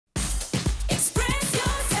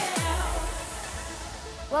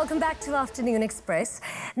Welcome back to Afternoon Express.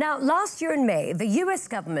 Now, last year in May, the US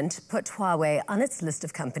government put Huawei on its list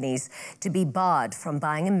of companies to be barred from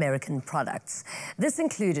buying American products. This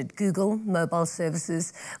included Google mobile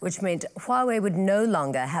services, which meant Huawei would no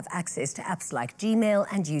longer have access to apps like Gmail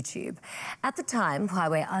and YouTube. At the time,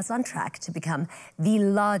 Huawei was on track to become the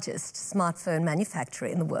largest smartphone manufacturer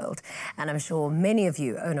in the world. And I'm sure many of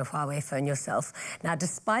you own a Huawei phone yourself. Now,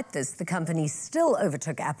 despite this, the company still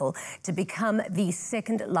overtook Apple to become the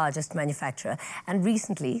second largest manufacturer, and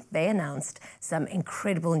recently they announced some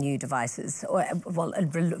incredible new devices, or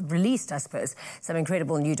released, I suppose, some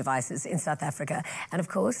incredible new devices in South Africa. And of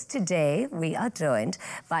course, today we are joined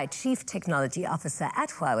by Chief Technology Officer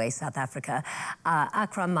at Huawei South Africa,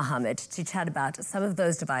 Akhram Mohamed, to chat about some of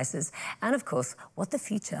those devices and, of course, what the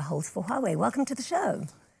future holds for Huawei. Welcome to the show.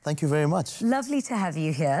 Thank you very much. Lovely to have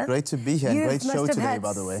you here. Great to be here. Great show today,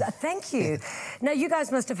 by the way. Thank you. Now, you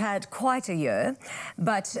guys must have had quite a year,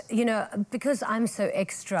 but, you know, because I'm so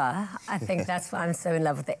extra, I think that's why I'm so in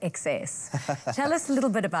love with the XS. Tell us a little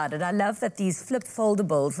bit about it. I love that these flip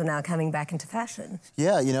foldables are now coming back into fashion.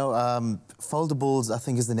 Yeah, you know, foldables, I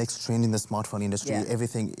think, is the next trend in the smartphone industry. Yeah.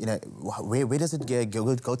 Everything, you know, where does it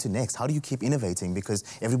go to next? How do you keep innovating? Because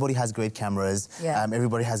everybody has great cameras,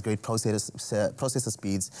 everybody has great processor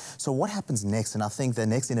speeds. So what happens next? And I think the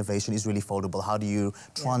next innovation is really foldable. How do you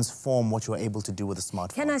transform what you're able to do with a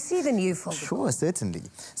smartphone? Can I see the new foldable? Sure, certainly.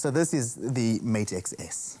 So this is the Mate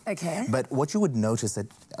XS. Okay. But what you would notice that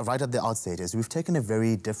right at the outset is we've taken a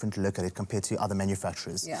very different look at it compared to other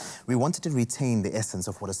manufacturers. Yeah. We wanted to retain the essence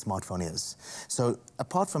of what a smartphone is. So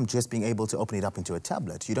apart from just being able to open it up into a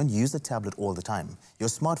tablet, you don't use the tablet all the time. Your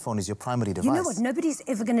smartphone is your primary device. You know what? Nobody's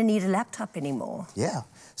ever going to need a laptop anymore. Yeah.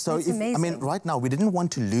 So That's amazing. I mean, right now, we didn't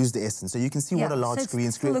want to lose the essence. So you can see what a large screen.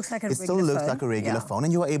 It still looks like a regular phone. It still looks phone. like a regular phone,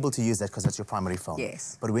 and you are able to use that because that's your primary phone.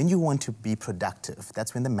 Yes. But when you want to be productive,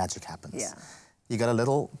 that's when the magic happens. Yeah. You got a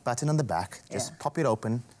little button on the back, just pop it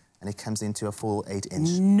open, and it comes into a full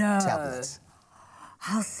 8-inch tablet.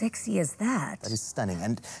 How sexy is that? That is stunning.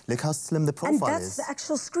 And look how slim the profile is. And that's the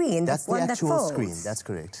actual screen, that's the one actual that folds. screen, that's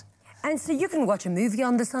correct. And so you can watch a movie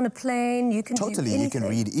on this on a plane, you can do anything. You can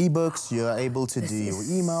read ebooks, you're able to do your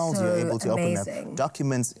emails, you're able to open up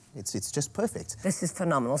documents. It's just perfect. This is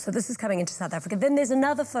phenomenal. So this is coming into South Africa. Then there's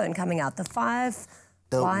another phone coming out, the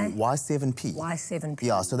Y7P. Y7P.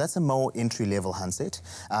 Yeah, so that's a more entry-level handset,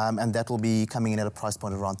 and that will be coming in at a price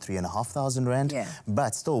point around 3,500 Rand. Yeah.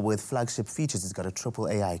 But still with flagship features. It's got a triple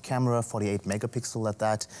AI camera, 48 megapixel at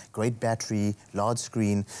that, great battery, large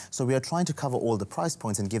screen. So we are trying to cover all the price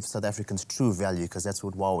points and give South Africans true value, because that's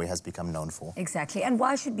what Huawei has become known for. Exactly. And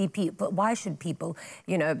why should people,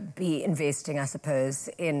 you know, be investing, I suppose,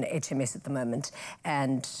 in HMS at the moment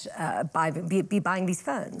and be buying these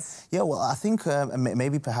phones? Yeah, well, I think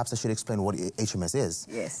maybe perhaps I should explain what HMS is.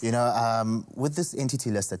 Yes. You know, with this entity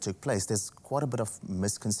list that took place, there's quite a bit of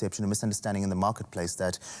misconception and misunderstanding in the marketplace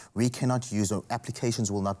that we cannot use, or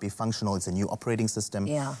applications will not be functional. It's a new operating system.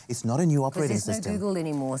 Yeah. It's not a new operating system. There's no Google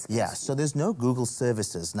anymore. Yeah, so there's no Google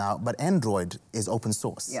services now, but Android is open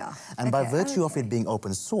source. Yeah. And by virtue of it being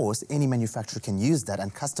open source, any manufacturer can use that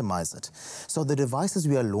and customize it. So the devices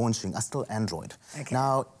we are launching are still Android. Okay.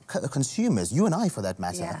 Now, consumers, you and I for that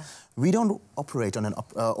matter, we don't operate on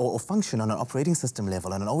or function on an operating system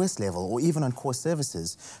level, on an OS level, or even on core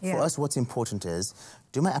services. For us, what's important is,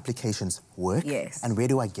 do my applications work? Yes. And where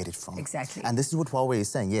do I get it from? Exactly. And this is what Huawei is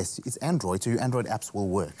saying. Yes, it's Android, so your Android apps will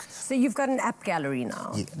work. So you've got an app gallery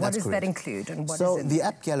now. Yeah, what does that include? And what so is the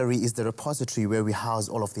app gallery is the repository where we house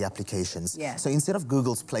all of the applications. Yeah. So instead of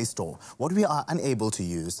Google's Play Store, what we are unable to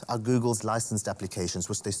use are Google's licensed applications,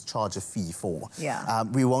 which they charge a fee for. Yeah.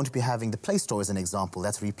 We won't be having the Play Store as an example.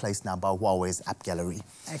 That's replaced now by Huawei's app gallery.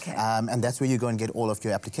 Okay. And that's where you go and get all of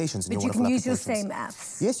your applications. But you can use your same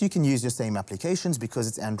apps. Yes, you can use your same applications because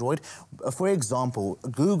it's Android. For example,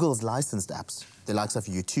 Google's licensed apps, the likes of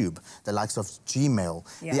YouTube, the likes of Gmail,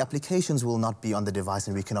 the applications will not be on the device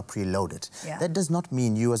and we cannot preload it. Yeah. That does not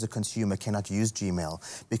mean you as a consumer cannot use Gmail,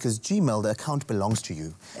 because Gmail, the account belongs to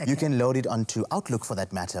you. Okay. You can load it onto Outlook for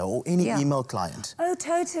that matter, or any email client. Oh,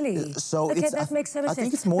 totally. So that makes so much sense. I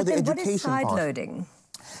think it's more the education part. What is side loading?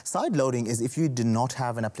 Side loading is if you do not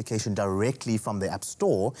have an application directly from the App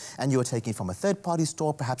Store and you're taking it from a third-party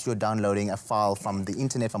store, perhaps you're downloading a file from the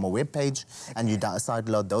internet, from a web page, and you side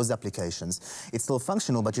load those applications. It's still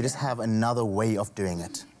functional, but you just have another way of doing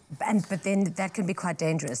it. But then that can be quite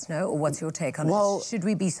dangerous, no? Or what's your take on it? Should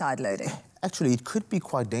we be side loading? Actually, it could be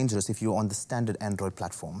quite dangerous if you're on the standard Android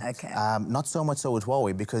platform. Okay. Not so much so with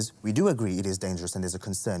Huawei, because we do agree it is dangerous and there's a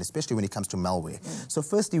concern, especially when it comes to malware. So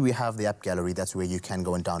firstly, we have the app gallery. That's where you can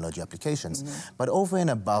go and download your applications. But over and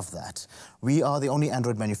above that, we are the only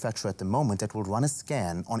Android manufacturer at the moment that will run a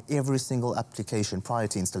scan on every single application prior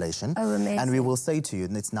to installation. Oh, amazing. And we will say to you,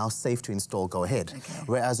 it's now safe to install, go ahead. Okay.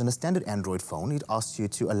 Whereas on a standard Android phone, it asks you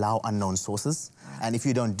to allow unknown sources. And if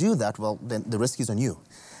you don't do that, well, then the risk is on you.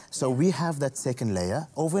 So we have that second layer.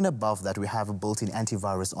 Over and above that, we have a built-in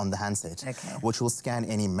antivirus on the handset, which will scan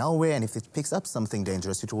any malware, and if it picks up something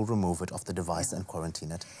dangerous, it will remove it off the device and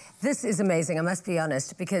quarantine it. This is amazing, I must be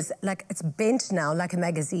honest, because like it's bent now like a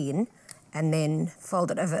magazine and then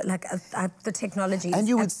folded over, like the technology. And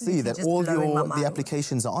you would see that all the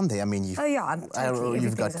applications are on there. I mean, you've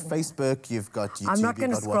got Facebook, you've got YouTube, I'm not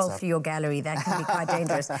going to scroll through your gallery, that can be quite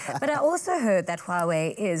dangerous. But I also heard that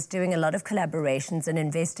Huawei is doing a lot of collaborations and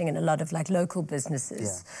investing in a lot of like local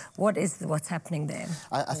businesses. What's happening there?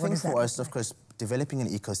 I think for us, of course, developing an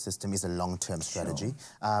ecosystem is a long-term strategy,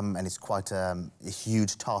 and it's quite a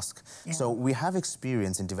huge task. So we have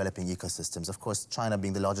experience in developing ecosystems. Of course, China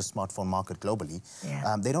being the largest smartphone market globally,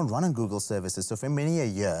 they don't run on Google services. So for many a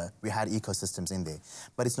year, we had ecosystems in there.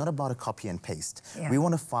 But it's not about a copy and paste. We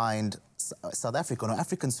want to find South African or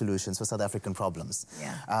African solutions for South African problems.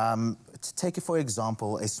 Take, for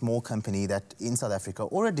example, a small company that in South Africa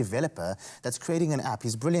or a developer that's creating an app.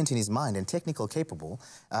 He's brilliant in his mind and technical capable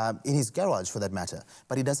in his garage for that matter,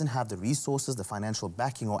 but he doesn't have the resources, the financial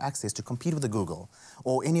backing or access to compete with the Google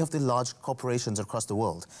or any of the large corporations across the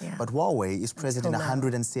world. But Huawei is present in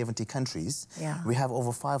 170 countries. We have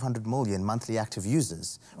over 500 million monthly active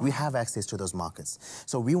users. We have access to those markets.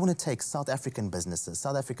 So we want to take South African businesses,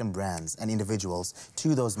 South African brands and individuals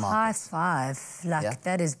to those markets. High five. Like,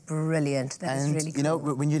 that is brilliant. That is really cool. You know,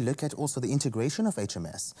 when you look at also the integration of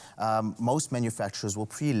HMS, most manufacturers will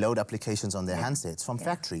preload applications on their handsets from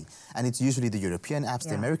factory. And it's usually the European apps,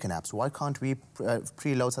 the American apps. Why can't we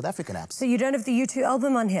preload South African apps? So you don't have the U2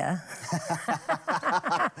 album on here?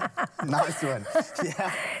 Nice one.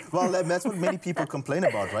 Well, that's what many people complain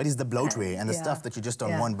about, right? Is the bloatware and the stuff that you just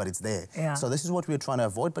don't want, but it's there. So this is what we're trying to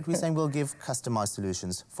avoid, but we're saying we'll give customized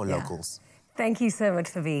solutions for locals. Thank you so much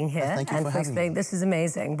for being here and for explaining. This is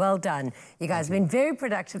amazing. Well done. You guys have been very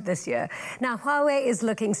productive this year. Now, Huawei is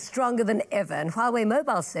looking stronger than ever, and Huawei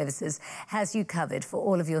Mobile Services has you covered for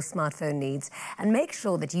all of your smartphone needs. And make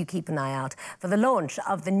sure that you keep an eye out for the launch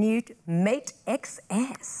of the new Mate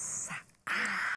XS.